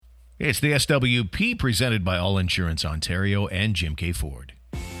It's the SWP presented by All Insurance Ontario and Jim K. Ford.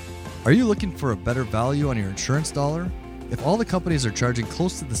 Are you looking for a better value on your insurance dollar? If all the companies are charging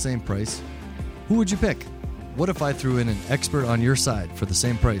close to the same price, who would you pick? What if I threw in an expert on your side for the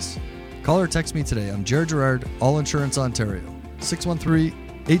same price? Call or text me today. I'm Jared Gerard, All Insurance Ontario,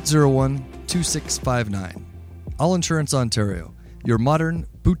 613-801-2659. All Insurance Ontario, your modern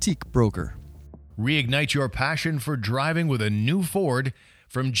boutique broker. Reignite your passion for driving with a new Ford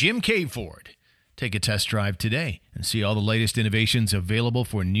from Jim K. Ford. Take a test drive today and see all the latest innovations available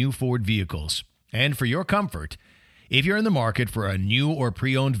for new Ford vehicles. And for your comfort, if you're in the market for a new or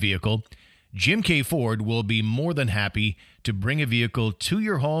pre-owned vehicle, Jim K. Ford will be more than happy to bring a vehicle to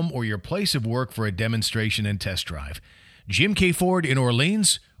your home or your place of work for a demonstration and test drive. Jim K. Ford in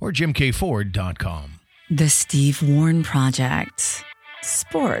Orleans or jimkford.com. The Steve Warren Project.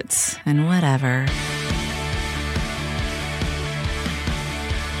 Sports and whatever.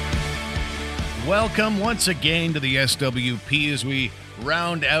 Welcome once again to the SWP as we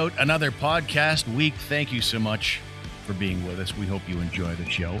round out another podcast week. Thank you so much for being with us. We hope you enjoy the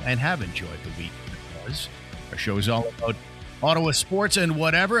show and have enjoyed the week because our show is all about Ottawa sports and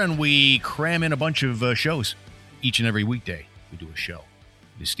whatever, and we cram in a bunch of shows each and every weekday. We do a show.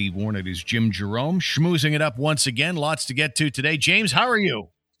 It is Steve Warren. It is Jim Jerome schmoozing it up once again. Lots to get to today. James, how are you?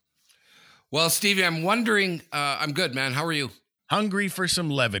 Well, Stevie, I'm wondering, I'm good, man. How are you? Hungry for some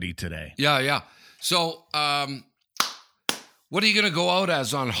levity today. Yeah. So, what are you going to go out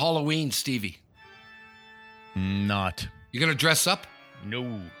as on Halloween, Stevie? Not. You going to dress up?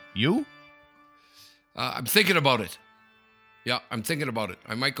 No. You? I'm thinking about it. Yeah, I'm thinking about it.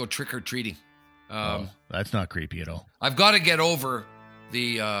 I might go trick-or-treating. That's not creepy at all. I've got to get over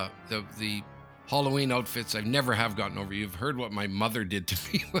the Halloween outfits. I never have gotten over. You've heard what my mother did to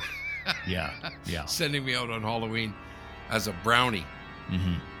me. Yeah. Sending me out on Halloween as a brownie.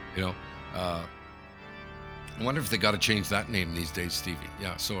 Mm-hmm. You know, I wonder if they got to change that name these days, Stevie.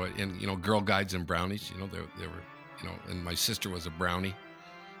 Yeah. So, Girl Guides and brownies. They were, and my sister was a brownie,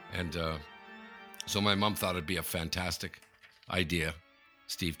 and so my mom thought it'd be a fantastic idea,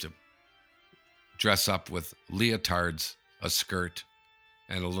 Steve, to dress up with leotards, a skirt,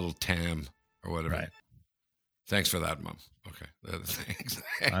 and a little tam or whatever. Right. Thanks for that, Mom. Okay. Thanks.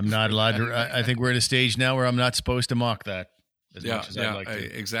 I'm not allowed to. I think we're at a stage now where I'm not supposed to mock that as much as I'd like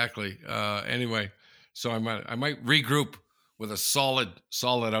to. Exactly. Anyway, so I might regroup with a solid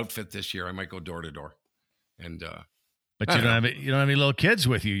outfit this year. I might go door to door, and but you don't have any little kids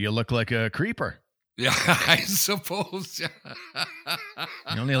with you. You look like a creeper. Yeah, I suppose. You're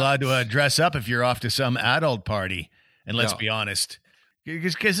only allowed to dress up if you're off to some adult party, and let's be honest.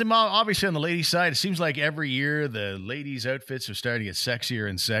 Because obviously on the ladies' side, it seems like every year the ladies' outfits are starting to get sexier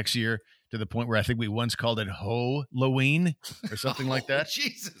and sexier to the point where I think we once called it Ho-Loween or something like that.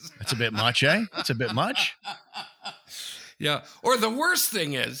 Jesus. That's a bit much, eh? That's a bit much. Yeah. Or the worst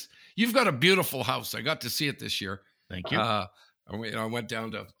thing is, you've got a beautiful house. I got to see it this year. Thank you. I went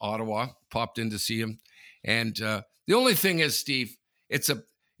down to Ottawa, popped in to see him. And the only thing is, Steve, it's a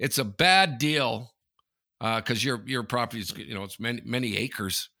bad deal. Because your property is, it's many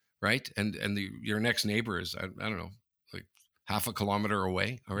acres, right? And your next neighbor is, I don't know, like half a kilometer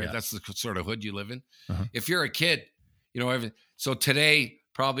away. All right, That's the sort of hood you live in. Uh-huh. If you're a kid, so today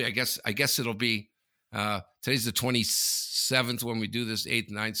probably I guess it'll be today's the 27th when we do this, 8th,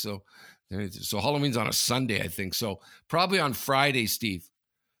 9th. So Halloween's on a Sunday, I think. So probably on Friday, Steve,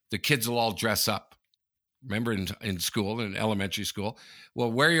 the kids will all dress up. Remember in school, in elementary school,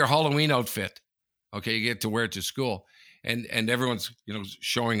 well, wear your Halloween outfit. Okay, you get to wear it to school, and everyone's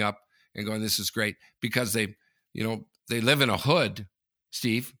showing up and going, "This is great," because they live in a hood,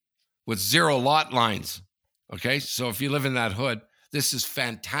 Steve, with 0 lot lines. Okay, so if you live in that hood, this is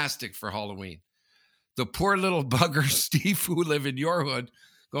fantastic for Halloween. The poor little buggers, Steve, who live in your hood,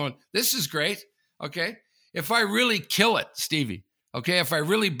 going, "This is great." Okay, if I really kill it, Stevie. Okay, if I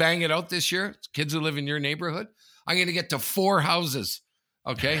really bang it out this year, kids who live in your neighborhood, I'm going to get to 4 houses.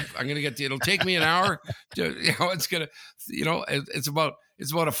 Okay, I'm gonna it'll take me an hour. It's about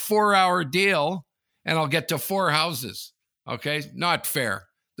a 4-hour deal, and I'll get to 4 houses. Okay, not fair.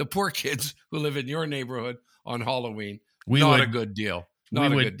 The poor kids who live in your neighborhood on Halloween, a good deal.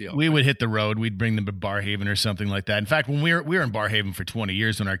 Not a good deal. We would hit the road. We'd bring them to Barhaven or something like that. In fact, when we were in Barhaven for 20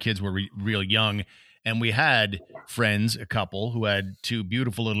 years, when our kids were real young, and we had friends, a couple who had 2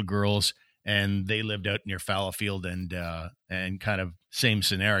 beautiful little girls. And they lived out near Fallowfield and kind of same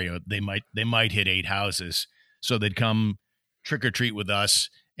scenario. They might hit 8 houses. So they'd come trick or treat with us,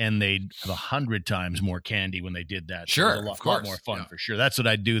 and they'd have 100 times more candy when they did that. Sure, so it was a lot more fun for sure. That's what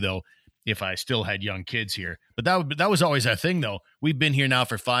I'd do though. if I still had young kids here. But that was always our thing, though. We've been here now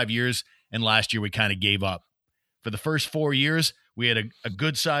for 5 years, and last year we kind of gave up. For the first 4 years, we had a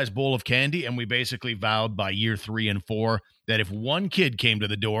good-sized bowl of candy, and we basically vowed by year 3 and 4 that if one kid came to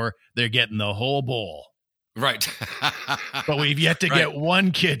the door, they're getting the whole bowl. Right. But we've yet to get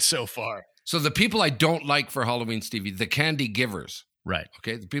one kid so far. So the people I don't like for Halloween, Stevie, the candy givers. Right.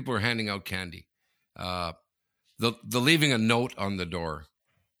 Okay, the people who are handing out candy. The leaving a note on the door.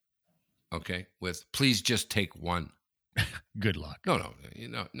 Okay, with please just take one. Good luck. No.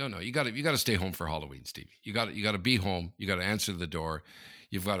 You got to stay home for Halloween, Stevie. You got to be home. You got to answer the door.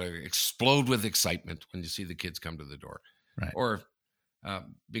 You've got to explode with excitement when you see the kids come to the door. Right. Or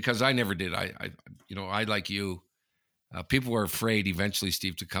because I never did. I like you. People were afraid eventually,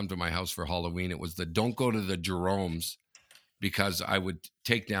 Steve, to come to my house for Halloween. It was don't go to the Jerome's because I would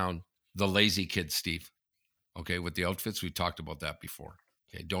take down the lazy kids, Steve. Okay, with the outfits, we talked about that before.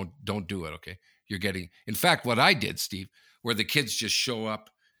 Okay, don't do it. Okay, in fact, what I did, Steve, where the kids just show up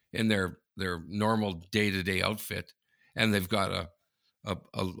in their normal day-to-day outfit, and they've got a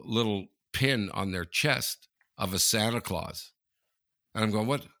little pin on their chest of a Santa Claus, and I'm going,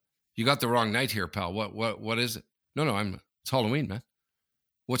 what? You got the wrong night here, pal. What is it? No, it's Halloween, man.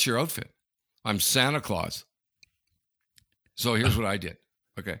 What's your outfit? I'm Santa Claus. So here's what I did.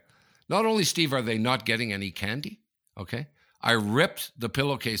 Okay, not only, Steve, are they not getting any candy. Okay. I ripped the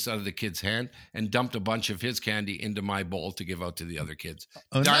pillowcase out of the kid's hand and dumped a bunch of his candy into my bowl to give out to the other kids.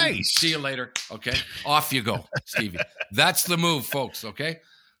 Oh, nice. See you later. Okay. Off you go, Stevie. That's the move, folks. Okay.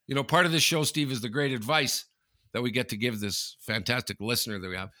 Part of this show, Steve, is the great advice that we get to give this fantastic listener that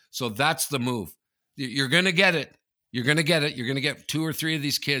we have. So that's the move. You're going to get it. You're going to get it. You're going to get 2 or 3 of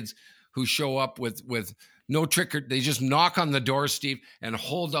these kids who show up with no trick. They just knock on the door, Steve, and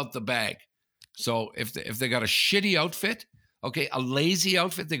hold out the bag. So if they got a shitty outfit, okay, a lazy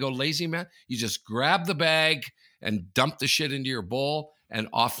outfit, they go lazy, man. You just grab the bag and dump the shit into your bowl, and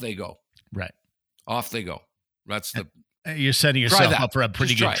off they go. Right. Off they go. That's You're setting yourself up for a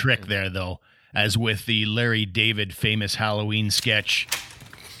pretty good trick there, though, as with the Larry David famous Halloween sketch.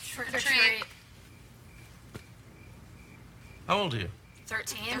 Trick or treat. How old are you?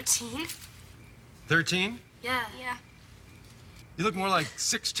 13. 13? Yeah. You look more like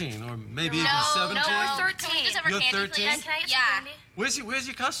 16 or maybe even No, 17. we're 13. You're 13? Can I get some candy? Where's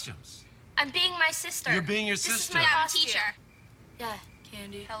your costumes? I'm being my sister. You're being your This sister. is my costume. Teacher. Yeah,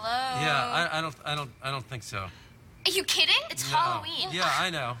 candy. Hello. Yeah, I don't think so. Are you kidding? It's Halloween. Yeah, I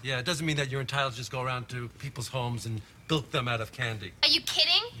know. Yeah, it doesn't mean that you're entitled to just go around to people's homes and bilk them out of candy. Are you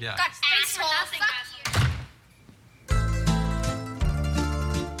kidding? Yeah. Got asshole. Fuck you.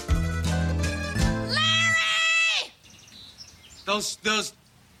 Larry! Those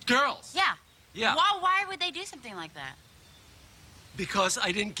girls. Yeah. Yeah. Why would they do something like that? Because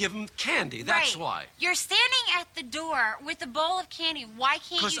I didn't give them candy. That's Right. why. You're standing at the door with a bowl of candy. Why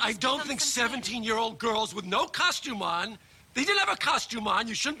can't you Because just I don't give them think some candy? 17-year-old girls with no costume on, they didn't have a costume on.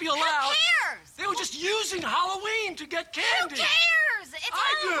 You shouldn't be allowed. Who cares? They were just using Halloween to get candy. Who cares? It's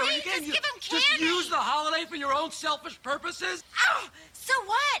Halloween. You can't Just give them candy. Just use the holiday for your own selfish purposes. Oh, so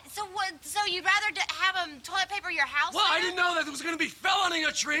what? So you'd rather have them toilet paper your house? Well, I later? didn't know that it was going to be felony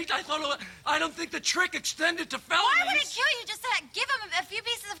or treat. I don't think the trick extended to felonies. Why would it kill you just to give them a few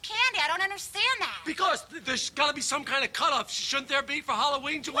pieces of candy? I don't understand that. Because there's got to be some kind of cutoff. Shouldn't there be for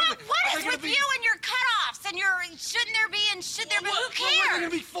Halloween? What is with you and your cutoffs and your shouldn't there be and should there be? Who cares? What,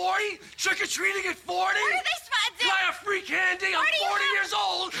 going to be 40? Trick-or-treating at 40? What are they supposed to do? Do I have free candy? I'm 40 years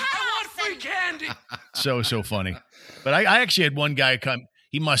old. I want free candy. So funny. But I actually had one guy come.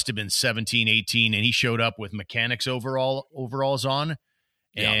 He must have been 17, 18, and he showed up with mechanics overalls on.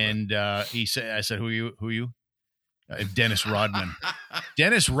 And he said, I said, who are you? Dennis Rodman.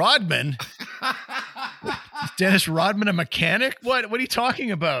 Dennis Rodman? Is Dennis Rodman a mechanic? What are you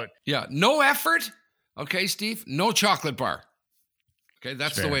talking about? Yeah, no effort. Okay, Steve, no chocolate bar. Okay,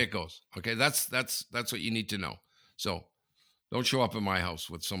 that's Fair. the way it goes. Okay, that's what you need to know. So don't show up in my house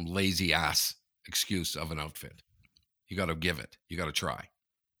with some lazy ass excuse of an outfit. You got to give it. You got to try.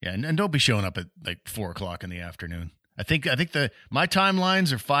 Yeah, and don't be showing up at like 4:00 in the afternoon. I think my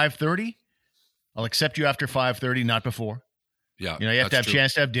timelines are 5:30. I'll accept you after 5:30, not before. Yeah, you have to have a true.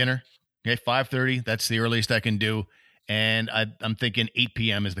 chance to have dinner. Okay, 5:30. That's the earliest I can do, and I'm thinking 8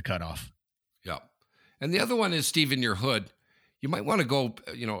 p.m. is the cutoff. Yeah, and the other one is, Steve, in your hood, you might want to go,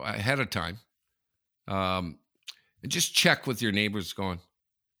 ahead of time, and just check with your neighbors. Going,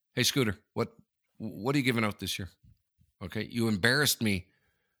 hey, Scooter, what are you giving out this year? Okay, you embarrassed me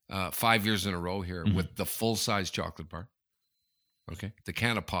 5 years in a row here with the full-size chocolate bar. Okay, the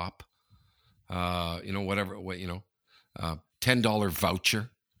can of pop, $10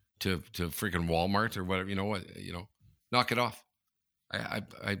 voucher to freaking Walmart or whatever. You know what? Knock it off.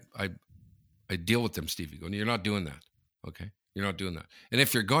 I deal with them, Stevie. Going, you're not doing that. Okay, you're not doing that. And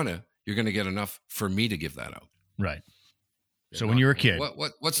if you're gonna get enough for me to give that out. Right. So when you're a kid,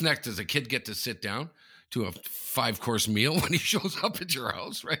 what's next? Does a kid get to sit down to a 5-course meal when he shows up at your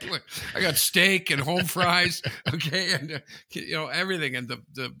house? Right. I got steak and home fries. Okay, and everything, and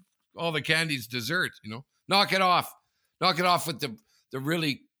the all the candies, dessert. Knock it off. Knock it off with the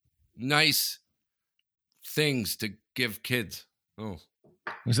really nice things to give kids. Oh.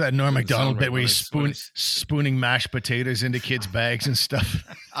 Was that Norm Macdonald bit where he's spooning mashed potatoes into kids' bags and stuff?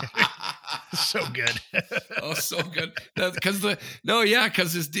 So good. Oh, so good.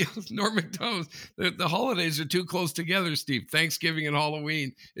 Because his deal, Norm Macdonald, the holidays are too close together, Steve. Thanksgiving and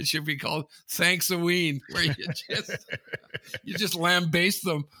Halloween. It should be called Thanks-a-ween, where you just lambaste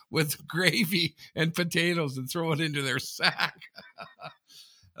them with gravy and potatoes and throw it into their sack.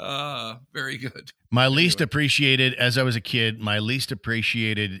 Very good. My least appreciated, as I was a kid, my least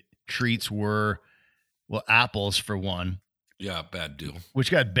appreciated treats were, apples for one. Yeah, bad deal. Which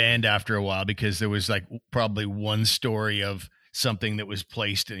got banned after a while because there was probably one story of something that was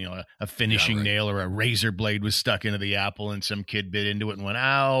placed, a finishing nail or a razor blade was stuck into the apple and some kid bit into it and went,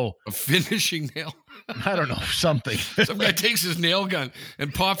 ow. A finishing nail? I don't know, something. Some guy takes his nail gun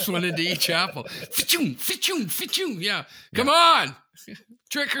and pops one into each apple. Fichoom, fichoom, fichoom. Yeah. Come on.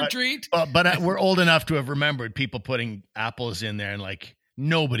 Trick or treat. But we're old enough to have remembered people putting apples in there, and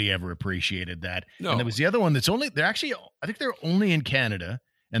nobody ever appreciated that. No. And there was the other one I think they're only in Canada,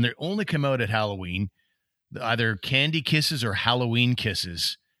 and they only come out at Halloween. Either Candy Kisses or Halloween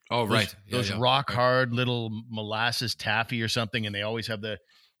Kisses. Oh, right. Those rock hard little molasses taffy or something, and they always have I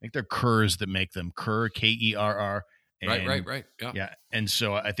think they're Kerrs that make them. Kerr, Kerr. Right. Yeah. And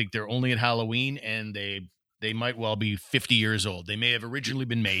so I think they're only at Halloween, and they might well be 50 years old. They may have originally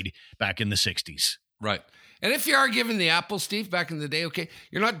been made back in the 60s. Right. And if you are giving the apple, Steve, back in the day, okay,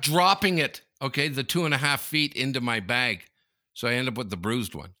 you're not dropping it, okay, the 2.5 feet into my bag. So I end up with the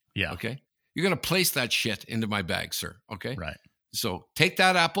bruised one. Yeah. Okay. You're going to place that shit into my bag, sir. Okay. Right. So take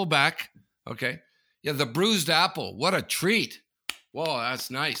that apple back. Okay. Yeah. The bruised apple. What a treat. Whoa,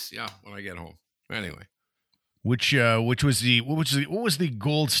 that's nice. Yeah. When I get home. Anyway. What was the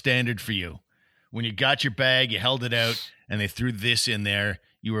gold standard for you? When you got your bag, you held it out, and they threw this in there,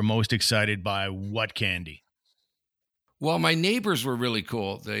 you were most excited by what candy? Well, my neighbors were really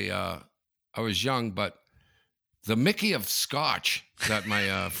cool. I was young, but the Mickey of Scotch that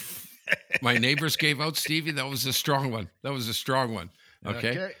my neighbors gave out, Stevie, that was a strong one.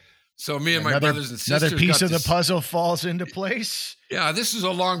 Okay. So me and my brothers and sisters. Another piece of the puzzle falls into place. Yeah, this was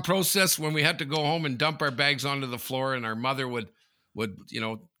a long process when we had to go home and dump our bags onto the floor, and our mother would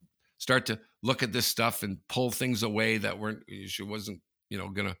start to look at this stuff and pull things away that she wasn't,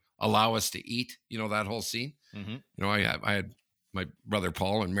 going to allow us to eat, that whole scene. Mm-hmm. I had my brother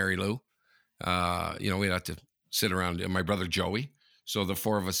Paul and Mary Lou. We'd have to sit around, and my brother Joey. So the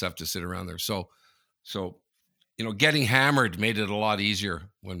four of us have to sit around there. So getting hammered made it a lot easier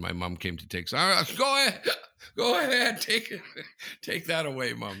when my mom came to take. So, go ahead, take that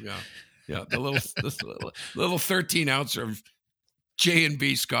away, Mom. Yeah. The little 13-ounce of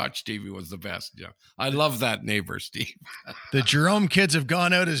J&B Scotch, Stevie, was the best. Yeah, I love that neighbor, Steve. The Jerome kids have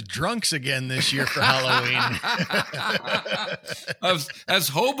gone out as drunks again this year for Halloween. as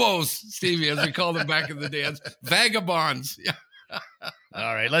hobos, Stevie, as we called them back in the day, as vagabonds. Yeah.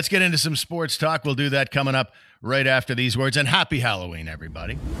 All right, let's get into some sports talk. We'll do that coming up right after these words. And happy Halloween,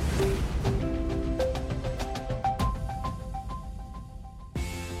 everybody.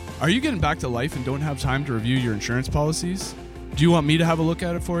 Are you getting back to life and don't have time to review your insurance policies? Do you want me to have a look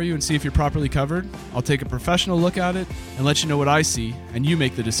at it for you and see if you're properly covered? I'll take a professional look at it and let you know what I see, and you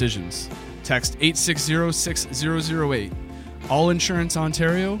make the decisions. Text 860-6008. All Insurance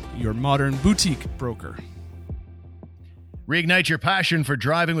Ontario, your modern boutique broker. Reignite your passion for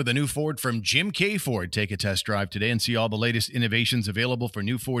driving with a new Ford from Jim K. Ford. Take a test drive today and see all the latest innovations available for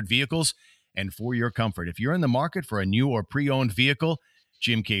new Ford vehicles and for your comfort. If you're in the market for a new or pre-owned vehicle,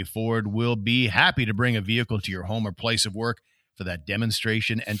 Jim K. Ford will be happy to bring a vehicle to your home or place of work for that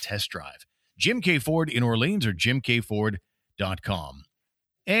demonstration and test drive. Jim K. Ford in Orleans or jimkford.com.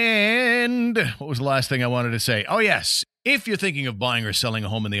 And what was the last thing I wanted to say? Oh, yes. If you're thinking of buying or selling a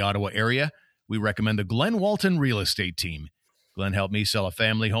home in the Ottawa area, we recommend the Glenn Walton Real Estate Team. Glenn helped me sell a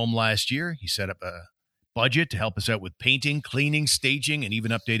family home last year. He set up a budget to help us out with painting, cleaning, staging, and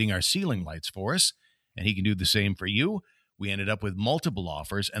even updating our ceiling lights for us. And he can do the same for you. We ended up with multiple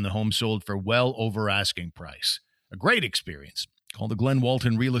offers, and the home sold for well over asking price. A great experience. Call the Glenn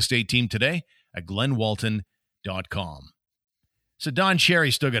Walton Real Estate Team today at glennwalton.com. So Don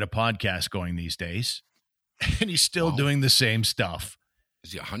Cherry's still got a podcast going these days, and he's still doing the same stuff.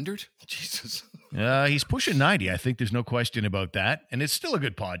 Is he 100? Jesus. He's pushing 90. I think there's no question about that. And it's still a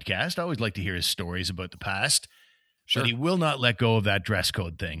good podcast. I always like to hear his stories about the past. Sure. But he will not let go of that dress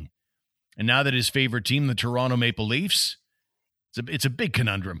code thing. And now that his favorite team, the Toronto Maple Leafs, it's a big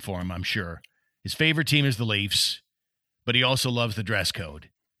conundrum for him, I'm sure. His favorite team is the Leafs, but he also loves the dress code.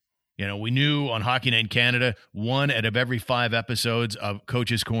 You know, we knew on Hockey Night in Canada, 1 out of every 5 episodes of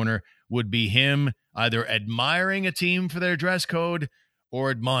Coach's Corner would be him either admiring a team for their dress code or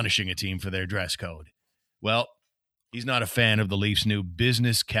admonishing a team for their dress code. Well, he's not a fan of the Leafs' new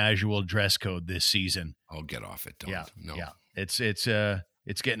business casual dress code this season. Oh, get off it, Don. Yeah, No. yeah.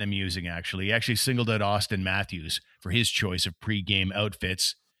 It's getting amusing, actually. He actually singled out Austin Matthews for his choice of pregame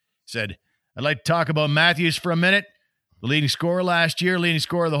outfits. Said, I'd like to talk about Matthews for a minute. The leading scorer last year, leading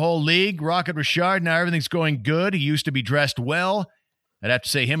scorer of the whole league. Rocket Richard, now everything's going good. He used to be dressed well. I'd have to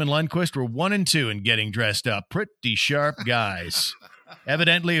say him and Lundqvist were 1 and 2 in getting dressed up. Pretty sharp guys.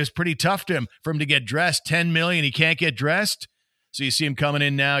 Evidently, it was pretty tough for him to get dressed. $10 million, he can't get dressed. So you see him coming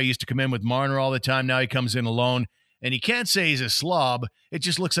in now. He used to come in with Marner all the time. Now he comes in alone. And he can't say he's a slob. It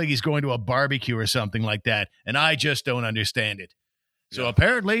just looks like he's going to a barbecue or something like that. And I just don't understand it. So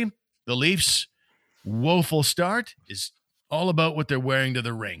apparently, the Leafs' woeful start is all about what they're wearing to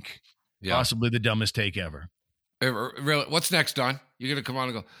the rink. Yeah. Possibly the dumbest take ever. Really, what's next, Don? You're going to come on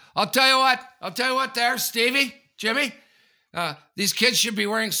and go, I'll tell you what there, Stevie, Jimmy. These kids should be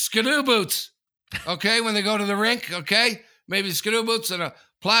wearing skidoo boots, okay, when they go to the rink, okay? Maybe skidoo boots and a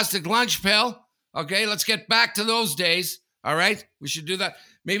plastic lunch pail, okay? Let's get back to those days, all right? We should do that.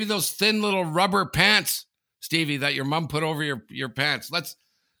 Maybe those thin little rubber pants, Stevie, that your mom put over your pants. Let's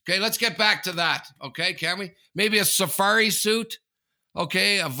get back to that, okay, can we? Maybe a safari suit,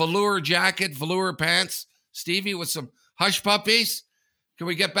 okay, a velour jacket, velour pants, Stevie, with some hush puppies. Can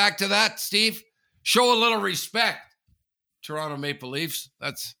we get back to that, Steve? Show a little respect. Toronto Maple Leafs.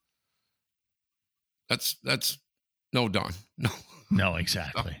 That's no, Don. No,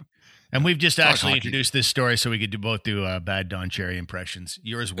 exactly. No. And we've just actually introduced this story so we could both do bad Don Cherry impressions.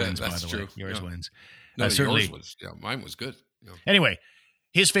 Yours wins, by the way. Yours wins. No, certainly. Yours was. Yeah, mine was good. Yeah. Anyway,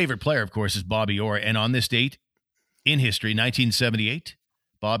 his favorite player, of course, is Bobby Orr. And on this date in history, 1978,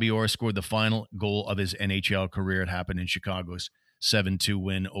 Bobby Orr scored the final goal of his NHL career. It happened in Chicago's 7-2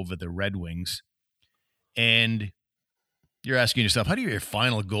 win over the Red Wings. And you're asking yourself, how do you get your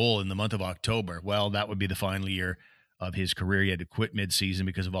final goal in the month of October? Well, that would be the final year of his career. He had to quit midseason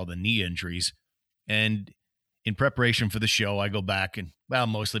because of all the knee injuries. And in preparation for the show, I go back and, well,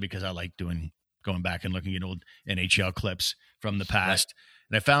 mostly because I like going back and looking at old NHL clips from the past. Right.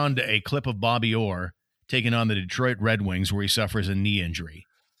 And I found a clip of Bobby Orr taking on the Detroit Red Wings where he suffers a knee injury.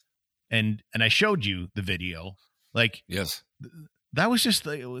 And I showed you the video. Like, yes, that was just,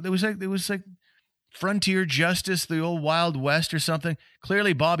 it was like Frontier Justice, the old Wild West or something.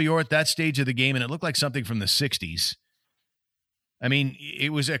 Clearly Bobby Orr at that stage of the game, and it looked like something from the 60s. I mean,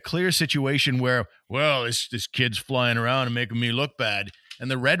 it was a clear situation where, well, this kid's flying around and making me look bad.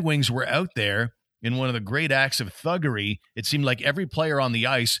 And the Red Wings were out there in one of the great acts of thuggery. It seemed like every player on the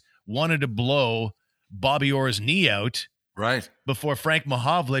ice wanted to blow Bobby Orr's knee out. Right. Before Frank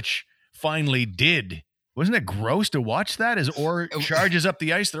Mahovlich finally did. Wasn't it gross to watch that as Orr charges up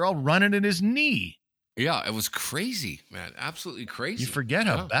the ice? They're all running at his knee. Yeah, it was crazy, man. Absolutely crazy. You forget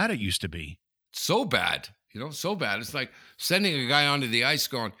how bad it used to be. So bad. So bad. It's like sending a guy onto the ice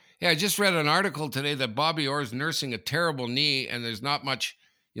going, hey, I just read an article today that Bobby Orr is nursing a terrible knee and there's not much,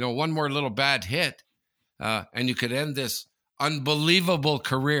 one more little bad hit. And you could end this unbelievable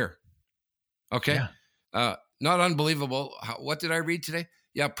career. Okay? Yeah. Not unbelievable. What did I read today?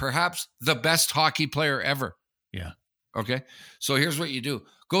 Yeah, perhaps the best hockey player ever. Yeah. Okay? So here's what you do.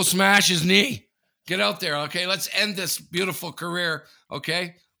 Go smash his knee. Get out there, okay? Let's end this beautiful career,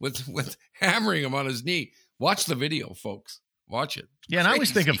 okay? With hammering him on his knee. Watch the video, folks. Watch it. Yeah, and I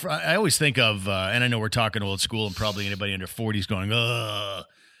always think of, and I know we're talking old school and probably anybody under 40 is going, ugh,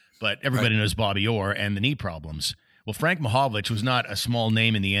 but everybody knows Bobby Orr and the knee problems. Well, Frank Mahovlich was not a small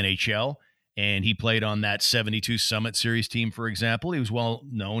name in the NHL, and he played on that 72 Summit Series team, for example. He was well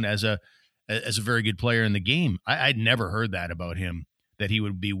known as a very good player in the game. I'd never heard that about him, that he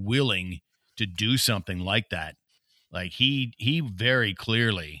would be willing to do something like that. Like he very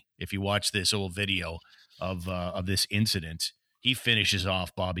clearly, if you watch this old video of this incident, he finishes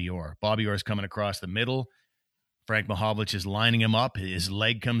off Bobby Orr. Bobby Orr is coming across the middle. Frank Mahovlich is lining him up. His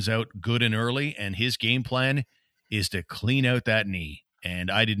leg comes out good and early, and his game plan is to clean out that knee.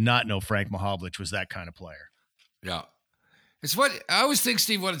 And I did not know Frank Mahovlich was that kind of player. Yeah. It's what I always think,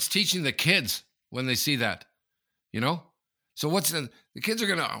 Steve, what it's teaching the kids when they see that, So what's the kids are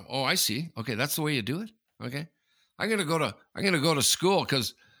gonna? Oh, I see. Okay, that's the way you do it. Okay, I'm gonna go to school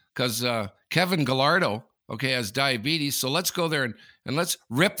because Kevin Gallardo, okay, has diabetes. So let's go there and let's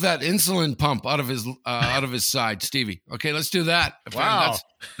rip that insulin pump out of his side, Stevie. Okay, let's do that. Wow,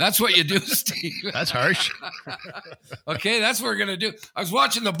 that's what you do, Steve. That's harsh. Okay, that's what we're gonna do. I was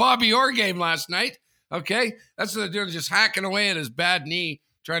watching the Bobby Orr game last night. Okay, that's what they're doing, just hacking away at his bad knee,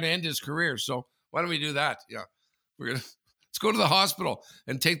 trying to end his career. So why don't we do that? Yeah, let's go to the hospital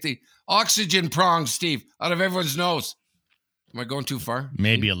and take the oxygen prongs, Steve, out of everyone's nose. Am I going too far?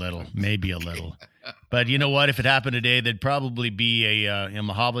 Maybe a little. But you know what? If it happened today, there'd probably be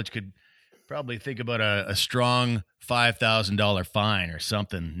Mahovlich could probably think about a strong $5,000 fine or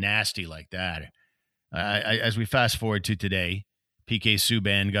something nasty like that. As we fast forward to today, PK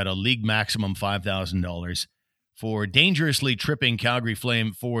Subban got a league maximum $5,000 for dangerously tripping Calgary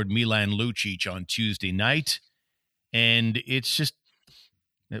Flame forward Milan Lucic on Tuesday night. And it's just,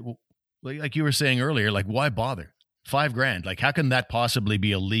 like you were saying earlier, like, why bother? $5,000. Like, how can that possibly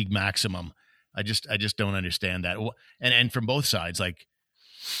be a league maximum? I just don't understand that. And from both sides, like,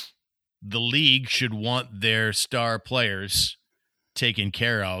 the league should want their star players taken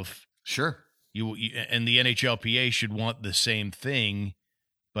care of. Sure. You and the NHLPA should want the same thing,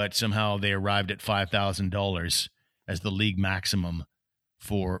 but somehow they arrived at $5,000 as the league maximum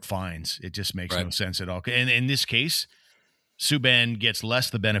for fines. It just makes no sense at all. And in this case, Subban gets less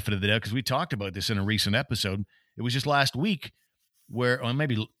the benefit of the doubt because we talked about this in a recent episode. It was just last week where, or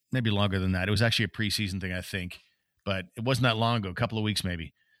maybe longer than that. It was actually a preseason thing, I think, but it wasn't that long ago, a couple of weeks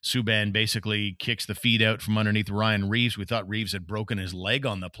maybe. Subban basically kicks the feed out from underneath Ryan Reeves. We thought Reeves had broken his leg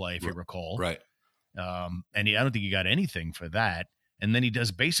on the play, if you recall. Right. And I don't think he got anything for that. And then he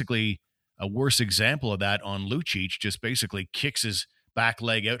does basically a worse example of that on Lucic, just basically kicks his back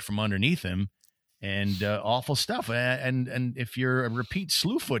leg out from underneath him, and awful stuff. And if you're a repeat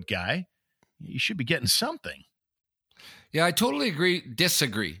slew foot guy, you should be getting something. Yeah, I totally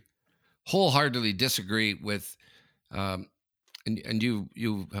wholeheartedly disagree with, and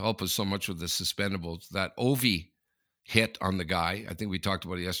you help us so much with the suspendables, that Ovi hit on the guy. I think we talked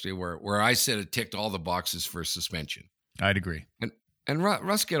about it yesterday where I said it ticked all the boxes for suspension. I'd agree. And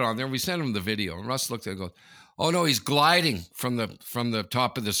Russ get on there. We sent him the video, and Russ looked at it and goes, "Oh no, he's gliding from the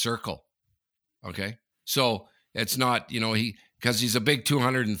top of the circle." Okay, so it's not, because he's a big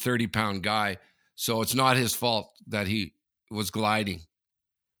 230-pound guy, so it's not his fault that he was gliding.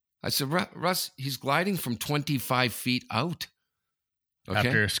 I said, Russ, he's gliding from 25 feet out. Okay?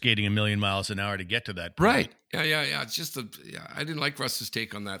 After skating 1,000,000 miles an hour to get to that point. Right. Yeah. It's just I didn't like Russ's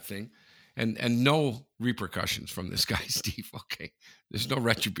take on that thing. And no repercussions from this guy, Steve. Okay. There's no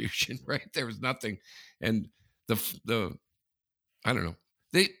retribution, right? There was nothing. And the I don't know.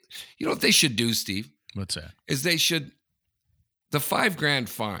 You know what they should do, Steve? What's that? Is the $5,000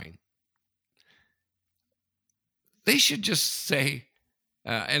 fine. They should just say,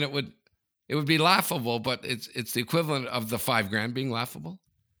 and it would be laughable, but it's the equivalent of the $5,000 being laughable,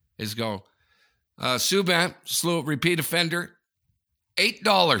 is go, Subban, repeat offender,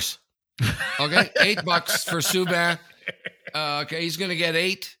 $8. Okay, $8 for Subban. Okay, he's gonna get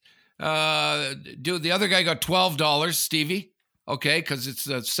 $8. Dude, the other guy got $12, Stevie. Okay, because it's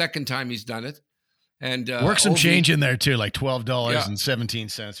the second time he's done it. And work some change in there too, like $12.17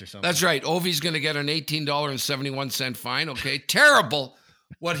 or something. That's right. Ovi's going to get an $18.71 fine. Okay, terrible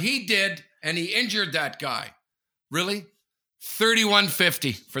what he did, and he injured that guy. Really,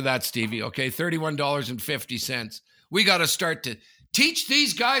 $31.50 for that, Stevie. Okay, $31.50. We got to start to teach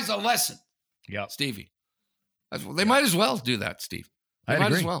these guys a lesson. Yeah, Stevie. They might as well do that, Steve. They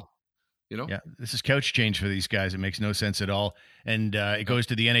might as well. Yeah, this is couch change for these guys. It makes no sense at all, and it goes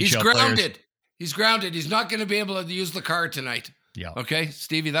to the NHL. He's grounded. Players. He's grounded. He's not going to be able to use the car tonight. Yeah. Okay,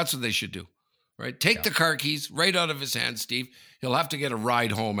 Stevie, that's what they should do. Right? Take the car keys right out of his hands, Steve. He'll have to get a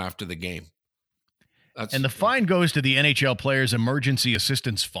ride home after the game. And the fine goes to the NHL Players Emergency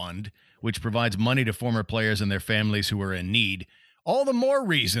Assistance Fund, which provides money to former players and their families who are in need. All the more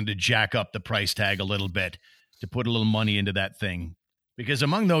reason to jack up the price tag a little bit, to put a little money into that thing. Because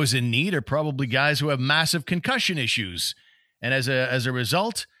among those in need are probably guys who have massive concussion issues, and as a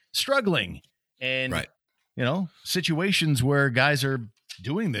result, struggling. And, situations where guys are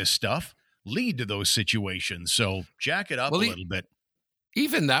doing this stuff lead to those situations. So jack it up a little bit.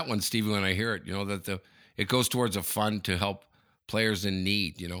 Even that one, Stevie, when I hear it, that it goes towards a fund to help players in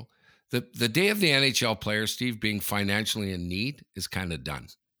need, The day of the NHL player, Steve, being financially in need is kind of done.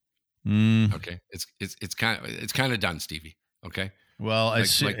 Okay. It's kind of done, Stevie. Okay. Well,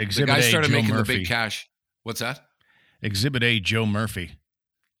 Exhibit the guy A, started Joe making Murphy. the big cash. What's that? Exhibit A, Joe Murphy.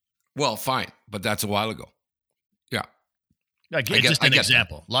 Well, fine, but that's a while ago. Yeah. Just an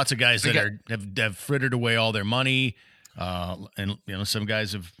example. That. Lots of guys that have frittered away all their money, and some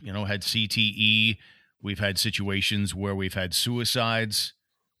guys have had CTE. We've had situations where we've had suicides.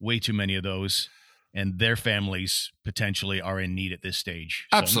 Way too many of those, and their families potentially are in need at this stage.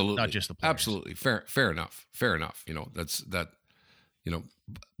 So absolutely, not just the players. Absolutely, fair enough. That's that.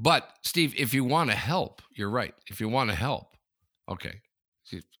 But Steve, if you want to help, you're right. If you want to help, okay.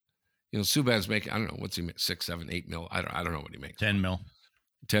 Subban's making, I don't know, what's he make? 6, 7, 8 mil. I don't know what he makes. 10 mil.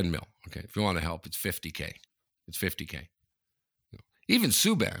 10 mil. Okay. If you want to help, it's $50K. It's $50K. Even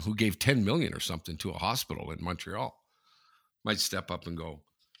Subban, who gave $10 million or something to a hospital in Montreal, might step up and go,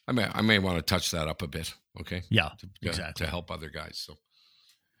 I may want to touch that up a bit. Okay. Yeah, exactly. To help other guys. So.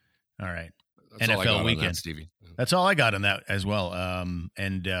 All right. That's NFL all I got weekend, on that, Stevie. That's all I got on that as well.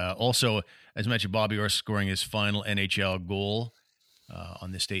 And also, as mentioned, Bobby Orr scoring his final NHL goal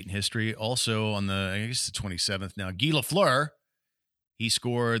on this date in history. Also on the 27th now, Guy Lafleur, he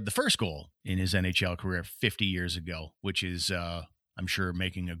scored the first goal in his NHL career 50 years ago, which is, I'm sure,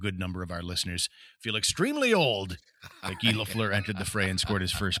 making a good number of our listeners feel extremely old that Guy Lafleur entered the fray and scored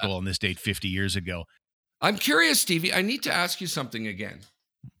his first goal on this date 50 years ago. I'm curious, Stevie. I need to ask you something again.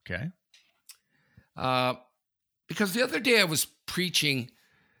 Okay. Because the other day I was preaching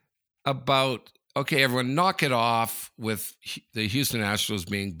about, okay, everyone knock it off with the Houston Astros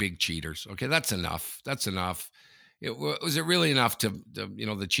being big cheaters. Okay, that's enough. Was it really enough to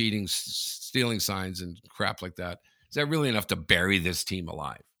the cheating, stealing signs and crap like that? Is that really enough to bury this team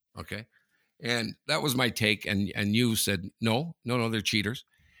alive? Okay. And that was my take. And you said, no, they're cheaters.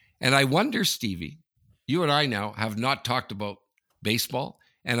 And I wonder, Stevie, you and I now have not talked about baseball.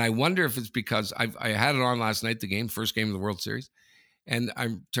 And I wonder if it's because I had it on last night, the first game of the World Series, and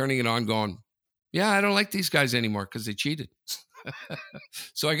I'm turning it on going, yeah, I don't like these guys anymore because they cheated.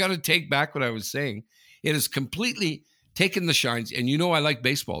 So I got to take back what I was saying. It has completely taken the shines. And I like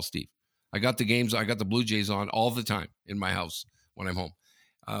baseball, Steve. I got the games. I got the Blue Jays on all the time in my house when I'm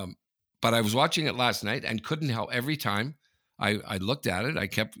home. But I was watching it last night and couldn't help. Every time I looked at it, I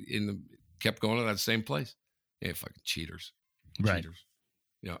kept going to that same place. Yeah, fucking cheaters. Right. Cheaters.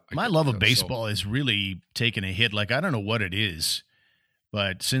 Yeah, my love of baseball is really taking a hit. Like, I don't know what it is,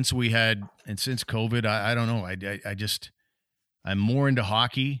 but since COVID, I don't know. I'm more into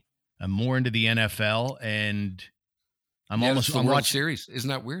hockey. I'm more into the NFL, and I'm the World Series. Isn't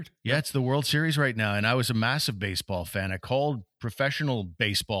that weird? Yeah, it's the World Series right now, and I was a massive baseball fan. I called professional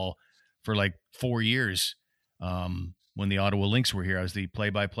baseball for like 4 years. When the Ottawa Lynx were here, I was the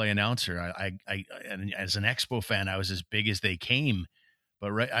play-by-play announcer. And as an Expo fan, I was as big as they came.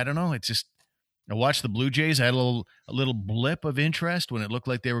 But I don't know. It's just, I watched the Blue Jays. I had a little blip of interest when it looked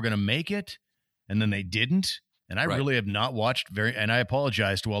like they were going to make it, and then they didn't. And I really have not watched and I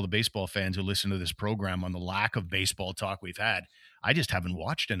apologize to all the baseball fans who listen to this program on the lack of baseball talk we've had. I just haven't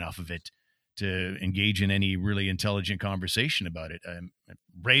watched enough of it to engage in any really intelligent conversation about it.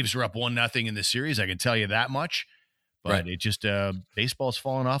 Braves are up 1-0 in the series. I can tell you that much. But it just, baseball's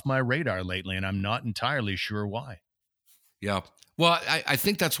fallen off my radar lately, and I'm not entirely sure why. Yeah. Well, I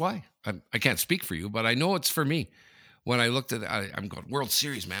think that's why. I can't speak for you, but I know it's for me. When I looked at it, I'm going, World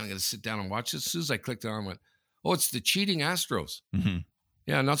Series, man. I'm going to sit down and watch this. As soon as I clicked it on, I went, oh, it's the cheating Astros. Mm-hmm.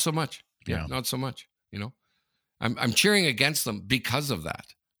 Yeah, not so much. Yeah, not so much. I'm cheering against them because of that.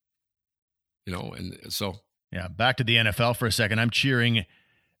 And so. Yeah, back to the NFL for a second. I'm cheering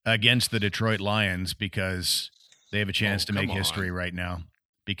against the Detroit Lions because they have a chance to make history right now.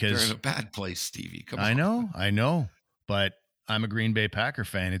 Because they're in a bad place, Stevie. Come on. I know. But I'm a Green Bay Packer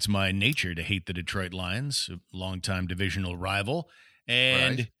fan. It's my nature to hate the Detroit Lions, a longtime divisional rival,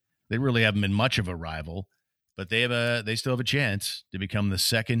 and they really haven't been much of a rival. But they still have a chance to become the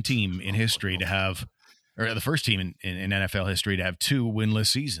second team in history to have, or the first team in NFL history to have 2 winless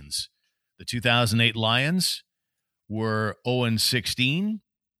seasons. The 2008 Lions were 0-16,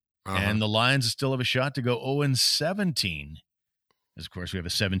 and the Lions still have a shot to go 0-17. As of course, we have a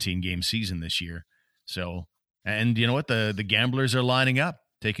 17-game season this year. So. And you know what? The gamblers are lining up,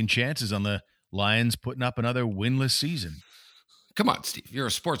 taking chances on the Lions putting up another winless season. Come on, Steve. You're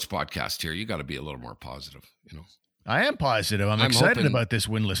a sports podcast here. You got to be a little more positive, I am positive. I'm excited about this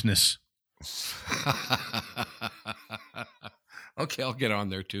winlessness. Okay, I'll get on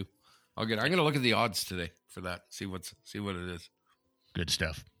there too. I'm going to look at the odds today for that. See what it is. Good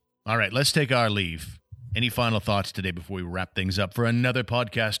stuff. All right, let's take our leave. Any final thoughts today before we wrap things up for another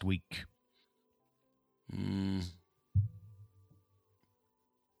podcast week?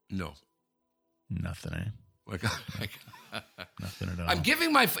 No. Nothing, eh? Nothing at all. I'm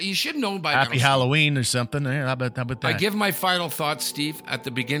giving you should know by Happy now, Halloween or something. How about that? I give my final thoughts, Steve, at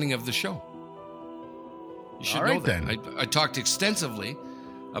the beginning of the show. You should All know right, that. then. I talked extensively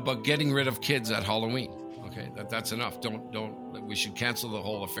about getting rid of kids at Halloween. Okay, that's enough. Don't. We should cancel the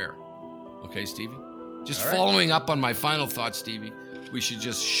whole affair. Okay, Stevie? Just following up on my final thought, Stevie, we should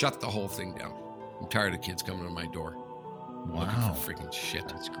just shut the whole thing down. I'm tired of kids coming to my door. Wow. Looking for freaking shit.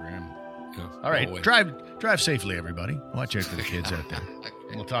 That's grim. Yeah, All right, no way. drive safely, everybody. Watch out for the kids out there.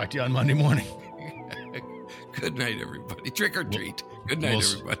 We'll talk to you on Monday morning. Good night, everybody. Trick or treat. Good night,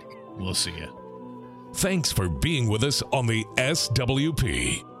 everybody. We'll see you. Thanks for being with us on the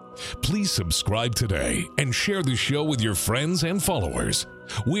SWP. Please subscribe today and share the show with your friends and followers.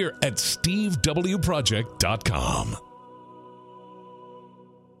 We're at stevewproject.com.